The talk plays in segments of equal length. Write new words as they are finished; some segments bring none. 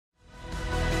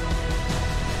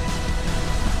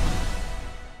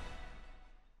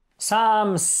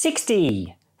Psalm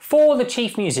 60, for the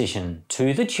chief musician,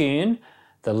 to the tune,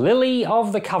 The Lily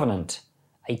of the Covenant,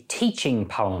 a teaching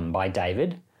poem by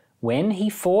David, when he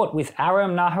fought with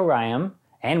Aram Naharaim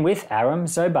and with Aram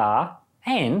Zobar,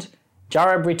 and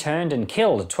Joab returned and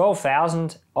killed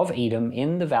 12,000 of Edom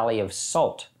in the Valley of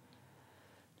Salt.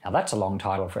 Now that's a long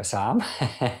title for a psalm.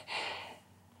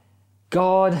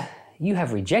 God, you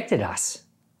have rejected us.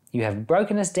 You have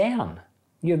broken us down.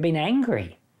 You have been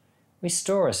angry.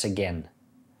 Restore us again.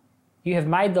 You have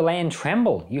made the land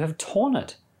tremble. You have torn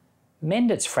it. Mend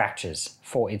its fractures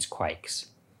for its quakes.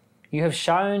 You have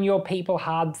shown your people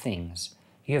hard things.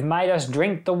 You have made us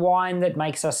drink the wine that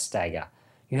makes us stagger.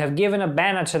 You have given a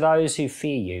banner to those who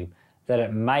fear you, that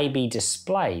it may be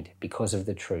displayed because of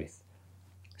the truth.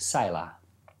 Selah.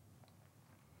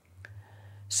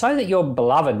 So that your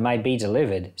beloved may be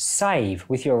delivered, save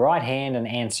with your right hand and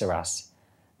answer us.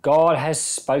 God has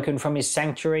spoken from his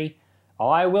sanctuary.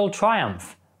 I will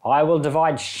triumph. I will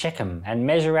divide Shechem and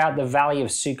measure out the valley of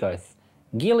Succoth.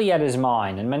 Gilead is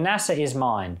mine and Manasseh is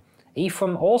mine.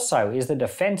 Ephraim also is the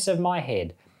defense of my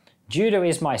head. Judah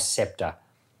is my scepter.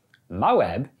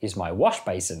 Moab is my wash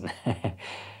basin.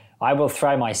 I will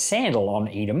throw my sandal on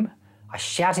Edom. I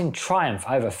shout in triumph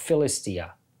over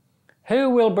Philistia.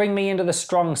 Who will bring me into the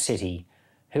strong city?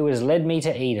 Who has led me to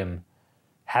Edom?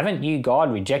 Haven't you,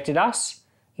 God, rejected us?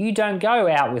 You don't go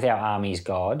out with our armies,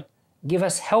 God. Give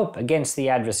us help against the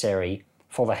adversary,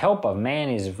 for the help of man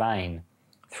is vain.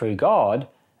 Through God,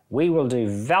 we will do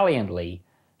valiantly,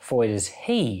 for it is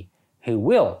he who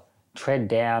will tread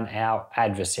down our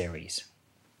adversaries.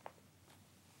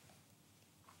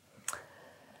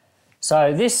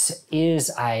 So this is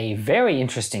a very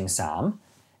interesting psalm.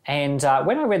 And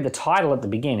when I read the title at the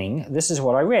beginning, this is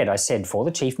what I read. I said, for the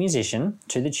chief musician,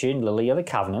 to the tune Lily of the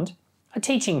Covenant, a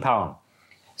teaching poem.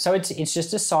 So it's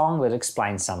just a song that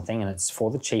explains something, and it's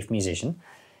for the chief musician.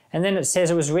 And then it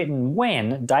says it was written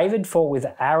when David fought with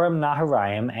Aram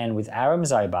Naharaim and with Aram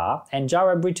Zobar, and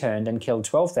Joab returned and killed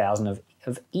 12,000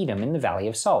 of Edom in the Valley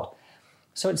of Salt.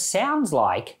 So it sounds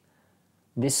like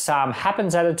this psalm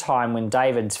happens at a time when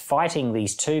David's fighting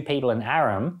these two people in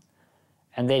Aram,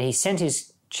 and then he sent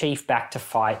his chief back to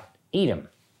fight Edom.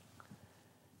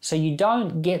 So you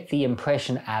don't get the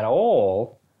impression at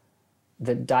all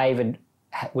that David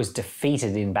was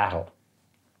defeated in battle.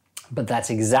 But that's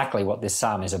exactly what this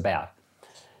psalm is about.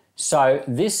 So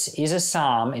this is a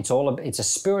psalm, it's a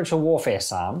spiritual warfare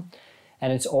psalm,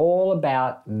 and it's all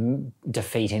about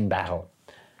defeat in battle.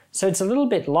 So it's a little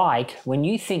bit like when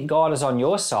you think God is on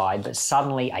your side, but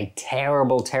suddenly a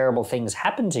terrible, terrible things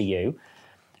happen to you,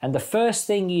 and the first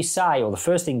thing you say, or the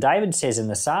first thing David says in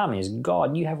the psalm is,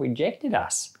 God, you have rejected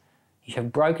us. You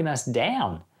have broken us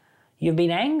down. You've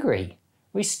been angry.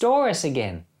 Restore us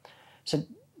again. So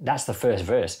that's the first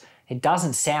verse. It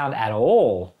doesn't sound at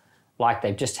all like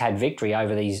they've just had victory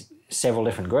over these several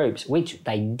different groups, which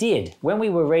they did. When we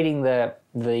were reading going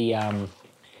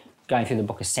through the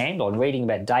book of Samuel and reading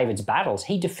about David's battles,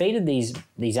 he defeated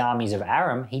these armies of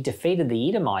Aram. He defeated the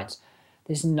Edomites.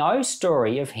 There's no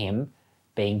story of him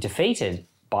being defeated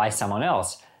by someone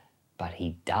else, but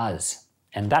he does.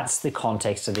 And that's the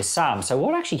context of this psalm. So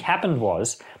what actually happened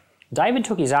was David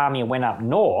took his army and went up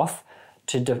north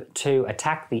to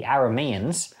attack the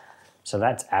Arameans. So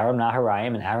that's Aram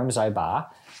Naharaim and Aram Zobar.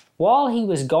 While he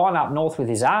was gone up north with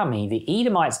his army, the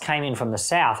Edomites came in from the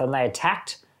south and they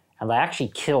attacked, and they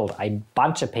actually killed a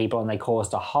bunch of people and they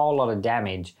caused a whole lot of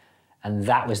damage, and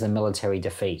that was the military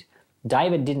defeat.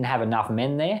 David didn't have enough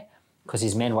men there because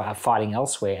his men were fighting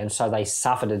elsewhere, and so they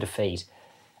suffered a defeat.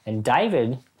 And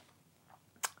David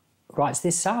writes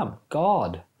this psalm,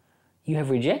 God, you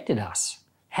have rejected us.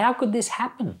 How could this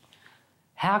happen?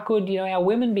 How could our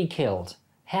women be killed?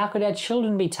 How could our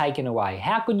children be taken away?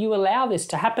 How could you allow this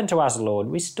to happen to us, Lord?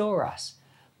 Restore us.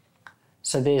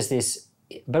 So there's this,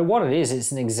 but what it is,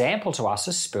 it's an example to us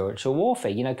of spiritual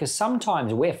warfare, because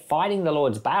sometimes we're fighting the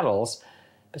Lord's battles,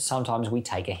 but sometimes we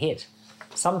take a hit.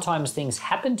 Sometimes things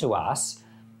happen to us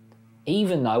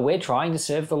even though we're trying to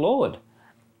serve the Lord.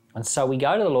 And so we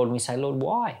go to the Lord and we say, Lord,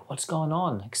 why? What's going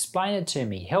on? Explain it to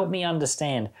me. Help me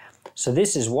understand. So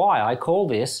this is why I call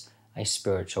this a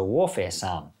spiritual warfare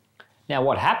psalm. Now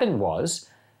what happened was,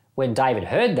 when David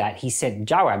heard that, he sent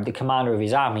Joab, the commander of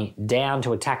his army, down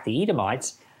to attack the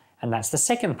Edomites, and that's the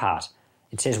second part.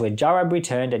 It says where Joab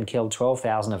returned and killed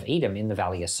 12,000 of Edom in the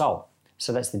Valley of Salt.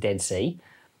 So that's the Dead Sea.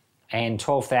 And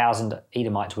 12,000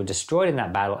 Edomites were destroyed in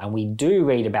that battle, and we do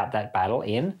read about that battle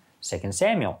in 2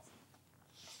 Samuel.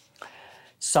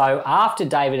 So after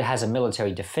David has a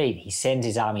military defeat, he sends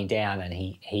his army down and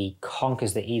he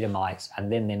conquers the Edomites,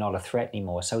 and then they're not a threat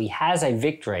anymore. So he has a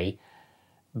victory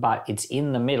but it's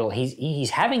in the middle.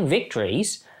 He's having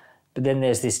victories, but then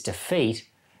there's this defeat.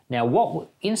 Now, what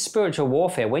in spiritual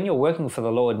warfare, when you're working for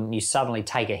the Lord and you suddenly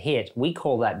take a hit, we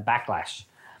call that backlash.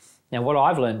 Now, what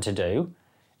I've learned to do,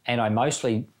 and I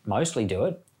mostly do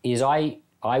it, is I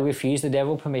refuse the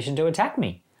devil permission to attack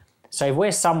me. So if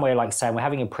we're somewhere, like say we're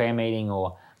having a prayer meeting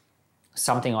or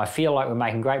something, I feel like we're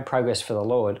making great progress for the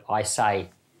Lord, I say,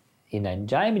 in the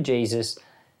name of Jesus,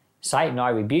 Satan, I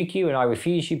rebuke you and I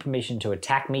refuse you permission to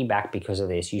attack me back because of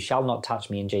this. You shall not touch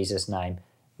me in Jesus' name.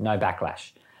 No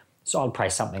backlash. So I'll pray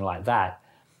something like that.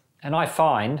 And I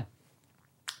find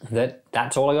that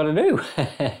that's all I got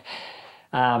to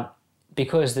do.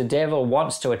 Because the devil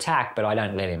wants to attack, but I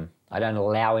don't let him. I don't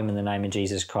allow him in the name of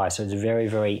Jesus Christ. So it's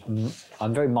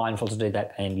I'm very mindful to do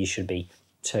that, and you should be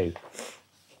too.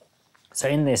 So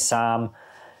in this psalm,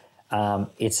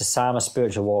 it's a psalm of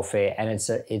spiritual warfare, and it's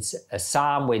a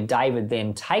psalm where David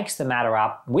then takes the matter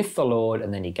up with the Lord,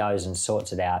 and then he goes and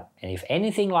sorts it out. And if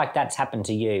anything like that's happened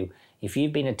to you, if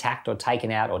you've been attacked or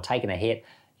taken out or taken a hit,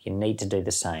 you need to do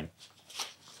the same.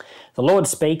 The Lord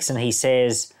speaks and he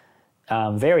says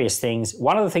various things.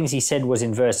 One of the things he said was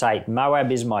in verse 8,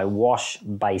 Moab is my wash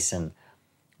basin.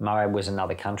 Moab was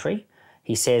another country.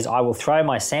 He says, I will throw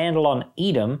my sandal on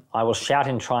Edom. I will shout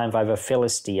in triumph over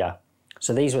Philistia.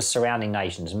 So these were surrounding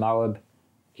nations, Moab,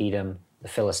 Edom, the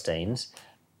Philistines,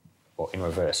 or in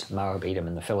reverse, Moab, Edom,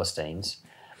 and the Philistines.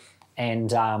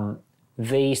 And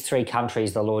these three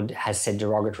countries the Lord has said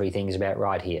derogatory things about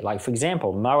right here. Like, for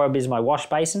example, Moab is my wash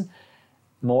basin,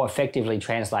 more effectively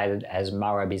translated as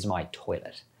Moab is my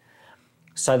toilet.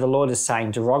 So the Lord is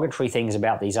saying derogatory things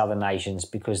about these other nations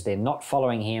because they're not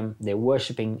following him, they're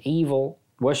worshipping evil,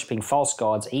 worshipping false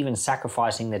gods, even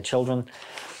sacrificing their children.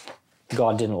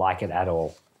 God didn't like it at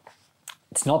all.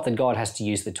 It's not that God has to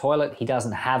use the toilet. He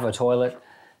doesn't have a toilet,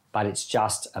 but it's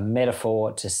just a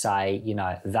metaphor to say,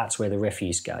 that's where the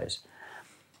refuse goes.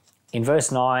 In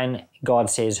verse 9, God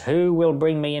says, who will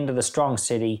bring me into the strong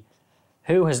city?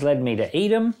 Who has led me to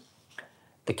Edom?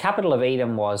 The capital of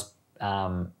Edom was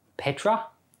Petra,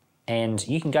 and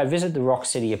you can go visit the rock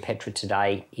city of Petra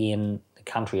today in the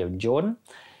country of Jordan.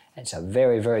 It's a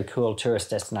very, very cool tourist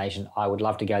destination. I would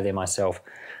love to go there myself,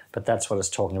 but that's what it's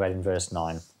talking about in verse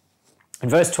 9. In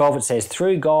verse 12 it says,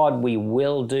 through God we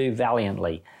will do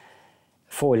valiantly,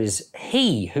 for it is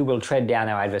he who will tread down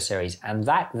our adversaries, and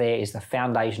that there is the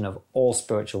foundation of all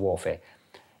spiritual warfare.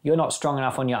 You're not strong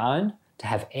enough on your own to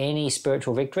have any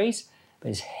spiritual victories, but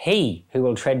it's he who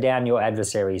will tread down your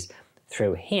adversaries.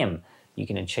 Through him, you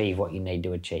can achieve what you need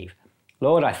to achieve.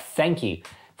 Lord, I thank you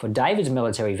for David's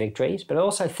military victories, but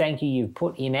also thank you you've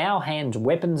put in our hands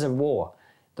weapons of war,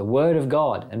 the word of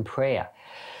God and prayer,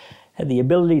 and the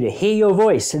ability to hear your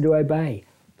voice and to obey.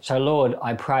 So Lord,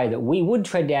 I pray that we would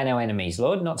tread down our enemies,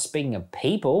 Lord, not speaking of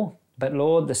people, but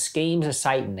Lord, the schemes of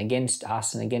Satan against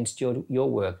us and against your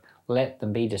work, let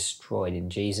them be destroyed in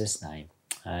Jesus' name.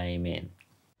 Amen.